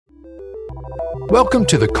Welcome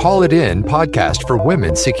to the Call It In podcast for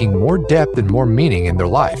women seeking more depth and more meaning in their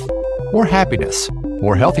life, more happiness,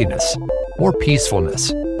 more healthiness, more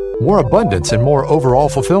peacefulness, more abundance, and more overall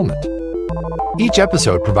fulfillment. Each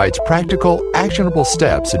episode provides practical, actionable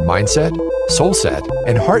steps in mindset, soul set,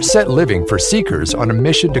 and heart set living for seekers on a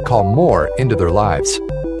mission to call more into their lives.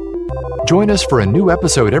 Join us for a new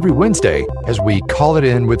episode every Wednesday as we Call It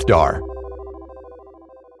In with Dar.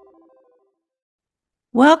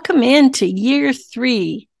 Welcome into year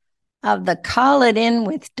 3 of the Call It In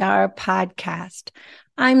with Dar podcast.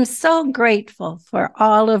 I'm so grateful for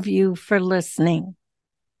all of you for listening.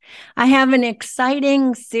 I have an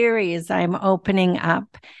exciting series I'm opening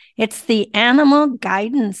up. It's the Animal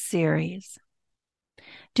Guidance Series.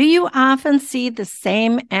 Do you often see the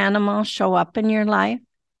same animal show up in your life?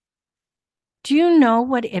 Do you know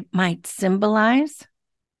what it might symbolize?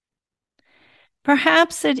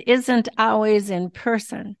 Perhaps it isn't always in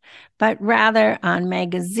person, but rather on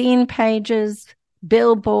magazine pages,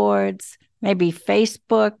 billboards, maybe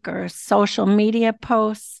Facebook or social media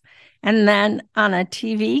posts, and then on a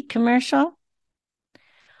TV commercial.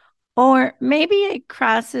 Or maybe it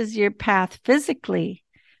crosses your path physically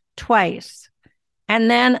twice and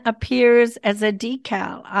then appears as a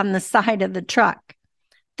decal on the side of the truck.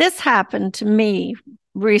 This happened to me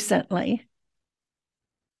recently.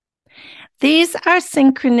 These are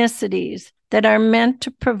synchronicities that are meant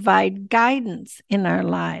to provide guidance in our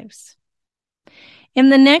lives. In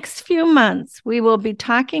the next few months, we will be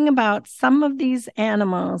talking about some of these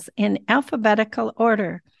animals in alphabetical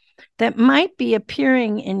order that might be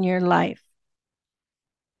appearing in your life.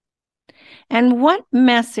 And what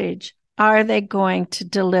message are they going to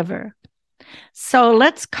deliver? So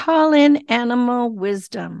let's call in animal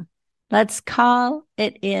wisdom. Let's call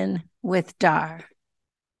it in with Dar.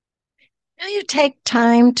 Will you take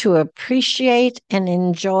time to appreciate and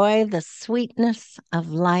enjoy the sweetness of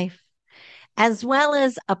life, as well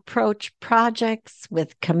as approach projects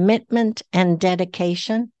with commitment and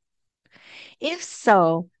dedication? If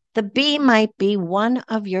so, the bee might be one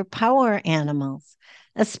of your power animals,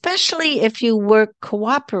 especially if you work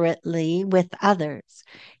cooperatively with others,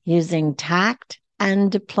 using tact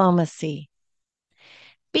and diplomacy.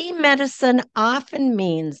 Bee medicine often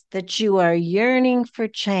means that you are yearning for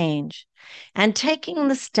change and taking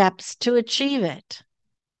the steps to achieve it.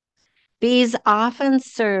 Bees often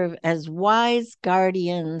serve as wise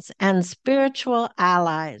guardians and spiritual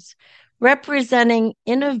allies, representing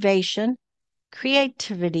innovation,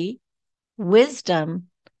 creativity, wisdom,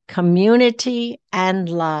 community, and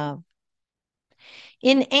love.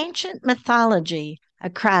 In ancient mythology,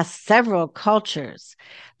 across several cultures,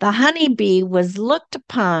 the honeybee was looked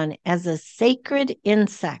upon as a sacred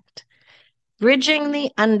insect, bridging the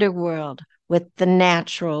underworld with the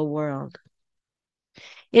natural world.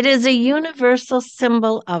 It is a universal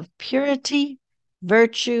symbol of purity,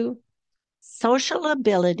 virtue, social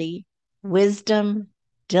ability, wisdom,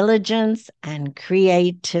 diligence, and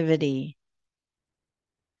creativity.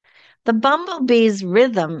 The bumblebee's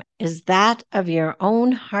rhythm is that of your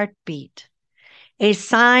own heartbeat, a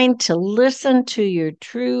sign to listen to your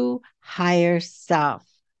true higher self.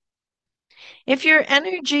 If your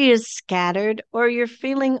energy is scattered or you're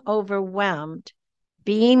feeling overwhelmed,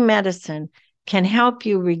 bee medicine can help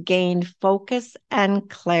you regain focus and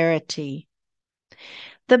clarity.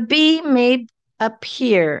 The bee may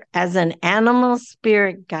appear as an animal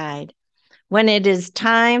spirit guide when it is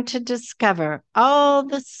time to discover all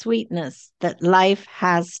the sweetness that life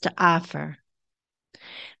has to offer.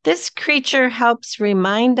 This creature helps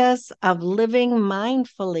remind us of living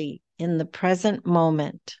mindfully in the present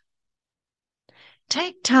moment.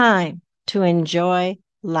 Take time to enjoy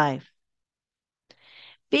life.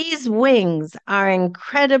 Bees' wings are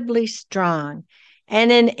incredibly strong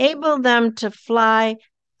and enable them to fly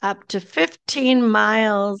up to 15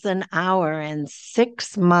 miles an hour and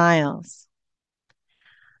 6 miles.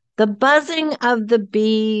 The buzzing of the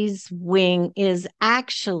bee's wing is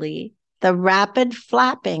actually the rapid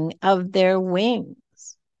flapping of their wings.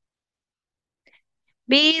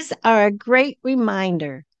 Bees are a great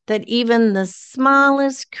reminder that even the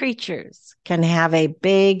smallest creatures can have a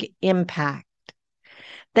big impact.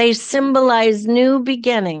 They symbolize new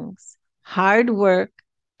beginnings, hard work,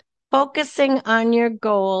 focusing on your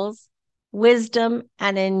goals, wisdom,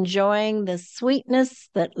 and enjoying the sweetness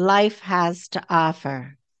that life has to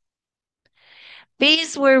offer.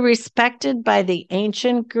 Bees were respected by the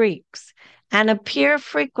ancient Greeks and appear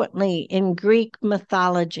frequently in Greek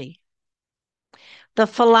mythology. The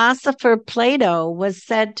philosopher Plato was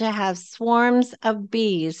said to have swarms of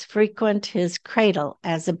bees frequent his cradle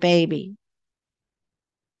as a baby.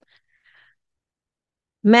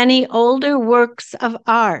 Many older works of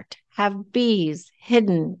art have bees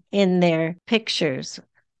hidden in their pictures,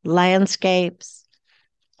 landscapes,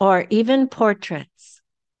 or even portraits.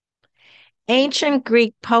 Ancient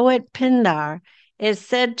Greek poet Pindar is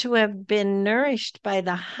said to have been nourished by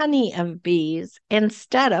the honey of bees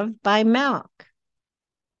instead of by milk.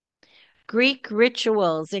 Greek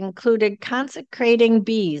rituals included consecrating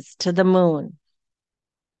bees to the moon.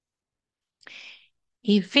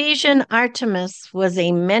 Ephesian Artemis was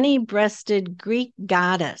a many-breasted Greek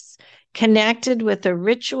goddess connected with a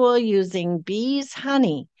ritual using bees'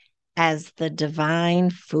 honey as the divine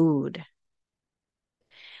food.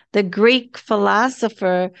 The Greek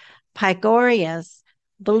philosopher Pythagoras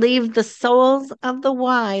believed the souls of the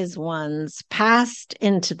wise ones passed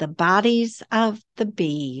into the bodies of the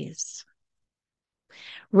bees.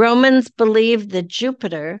 Romans believed that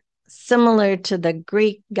Jupiter, similar to the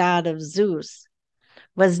Greek god of Zeus,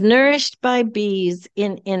 was nourished by bees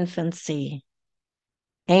in infancy.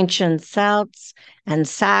 Ancient Celts and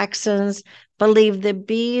Saxons believed that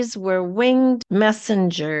bees were winged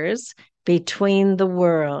messengers between the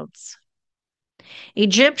worlds.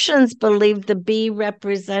 Egyptians believed the bee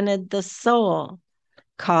represented the soul,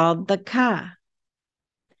 called the Ka.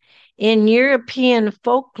 In European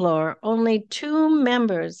folklore, only 2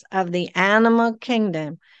 members of the animal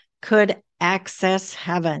kingdom could access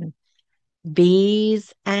heaven: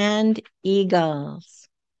 bees and eagles.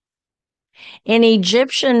 In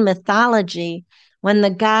Egyptian mythology, when the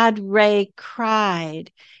god Re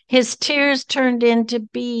cried, his tears turned into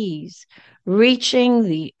bees, reaching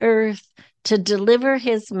the earth to deliver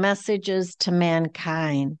his messages to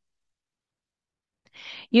mankind.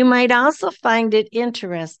 You might also find it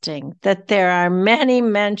interesting that there are many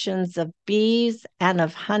mentions of bees and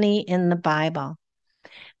of honey in the Bible.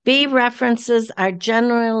 Bee references are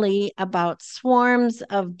generally about swarms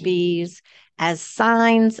of bees as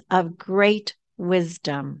signs of great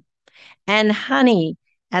wisdom, and honey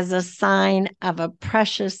as a sign of a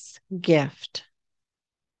precious gift.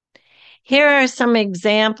 Here are some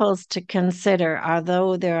examples to consider,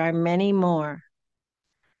 although there are many more.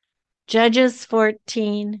 Judges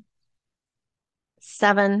 14,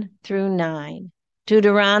 7 through 9,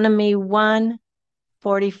 Deuteronomy 1,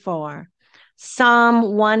 44,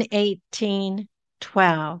 Psalm 118,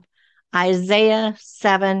 12, Isaiah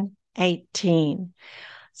 7, 18,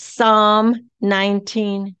 Psalm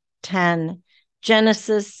 19, 10,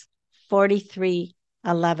 Genesis 43,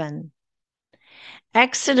 11,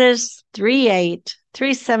 Exodus 3, 8,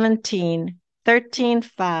 3, 17, 13,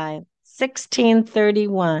 5, 16,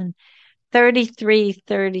 31, 33,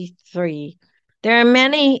 33. There are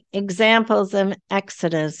many examples of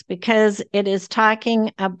Exodus because it is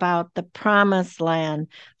talking about the promised land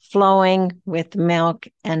flowing with milk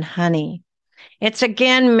and honey. It's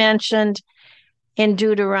again mentioned in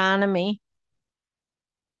Deuteronomy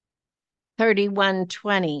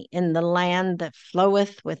 31:20, in the land that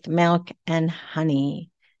floweth with milk and honey.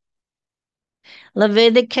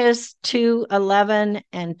 Leviticus 2:11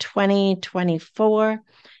 and 20:24.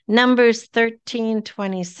 Numbers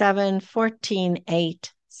 13:27,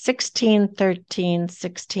 14:8, 16:13,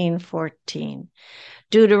 16:14.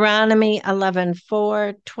 Deuteronomy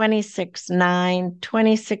 11:4, 26:9,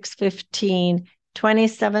 26:15,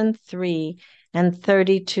 27:3, and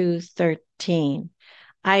 32:13.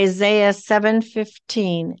 Isaiah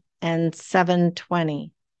 7:15 and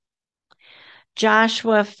 7:20.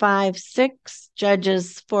 Joshua 5:6,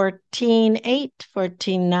 Judges 14:8,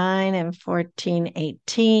 14:9, and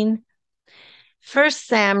 14:18. 1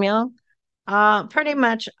 Samuel, pretty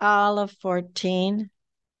much all of 14.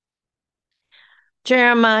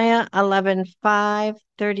 Jeremiah 11:5,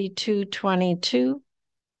 32:22,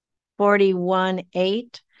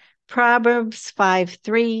 41:8. Proverbs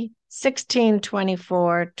 5:3,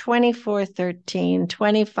 16:24, 24:13,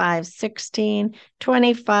 25:16,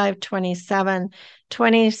 25:27,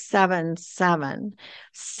 27:7.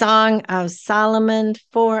 Song of Solomon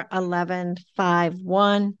 4:11,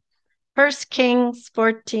 5:1. 1 Kings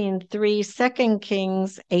 14:3, 2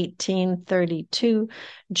 Kings 18:32,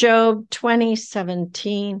 Job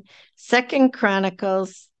 20:17, 2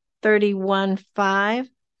 Chronicles 31:5,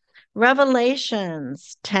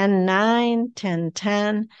 Revelations 10:9,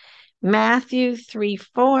 10:10, Matthew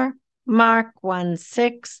 3:4, Mark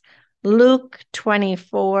 1:6, Luke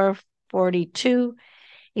 24:42,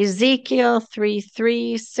 Ezekiel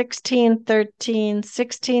 3:3, 16:13,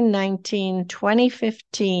 16:19,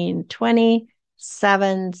 20:15,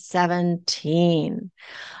 27:17.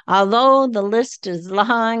 Although the list is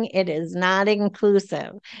long, it is not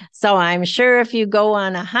inclusive. So I'm sure if you go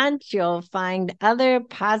on a hunt, you'll find other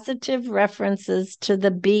positive references to the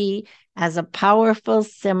bee as a powerful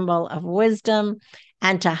symbol of wisdom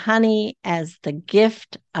and to honey as the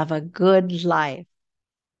gift of a good life.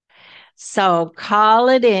 So call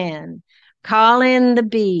it in. Call in the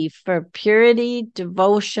B for purity,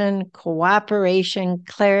 devotion, cooperation,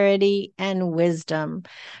 clarity, and wisdom.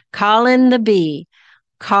 Call in the B.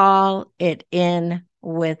 Call it in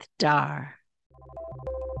with Dar.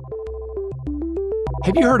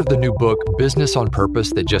 Have you heard of the new book, Business on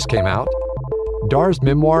Purpose, that just came out? Dar's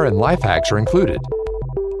memoir and life hacks are included.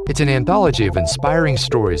 It's an anthology of inspiring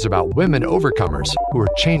stories about women overcomers who are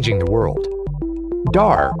changing the world.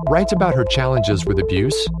 Dar writes about her challenges with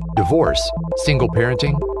abuse, divorce, single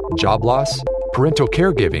parenting, job loss, parental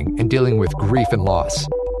caregiving, and dealing with grief and loss.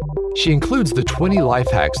 She includes the 20 life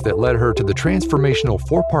hacks that led her to the transformational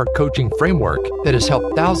 4-part coaching framework that has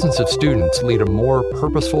helped thousands of students lead a more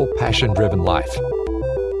purposeful, passion-driven life.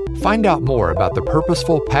 Find out more about the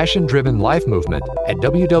purposeful, passion-driven life movement at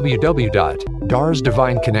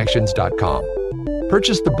www.darsdivineconnections.com.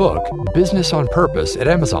 Purchase the book, Business on Purpose, at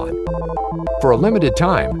Amazon. For a limited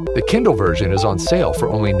time, the Kindle version is on sale for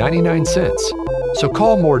only 99 cents. So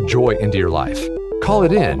call more joy into your life. Call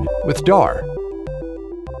it in with Dar.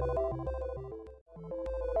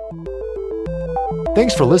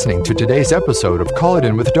 Thanks for listening to today's episode of Call It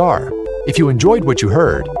In with Dar. If you enjoyed what you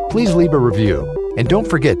heard, please leave a review. And don't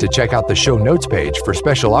forget to check out the show notes page for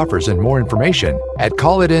special offers and more information at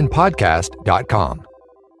callitinpodcast.com.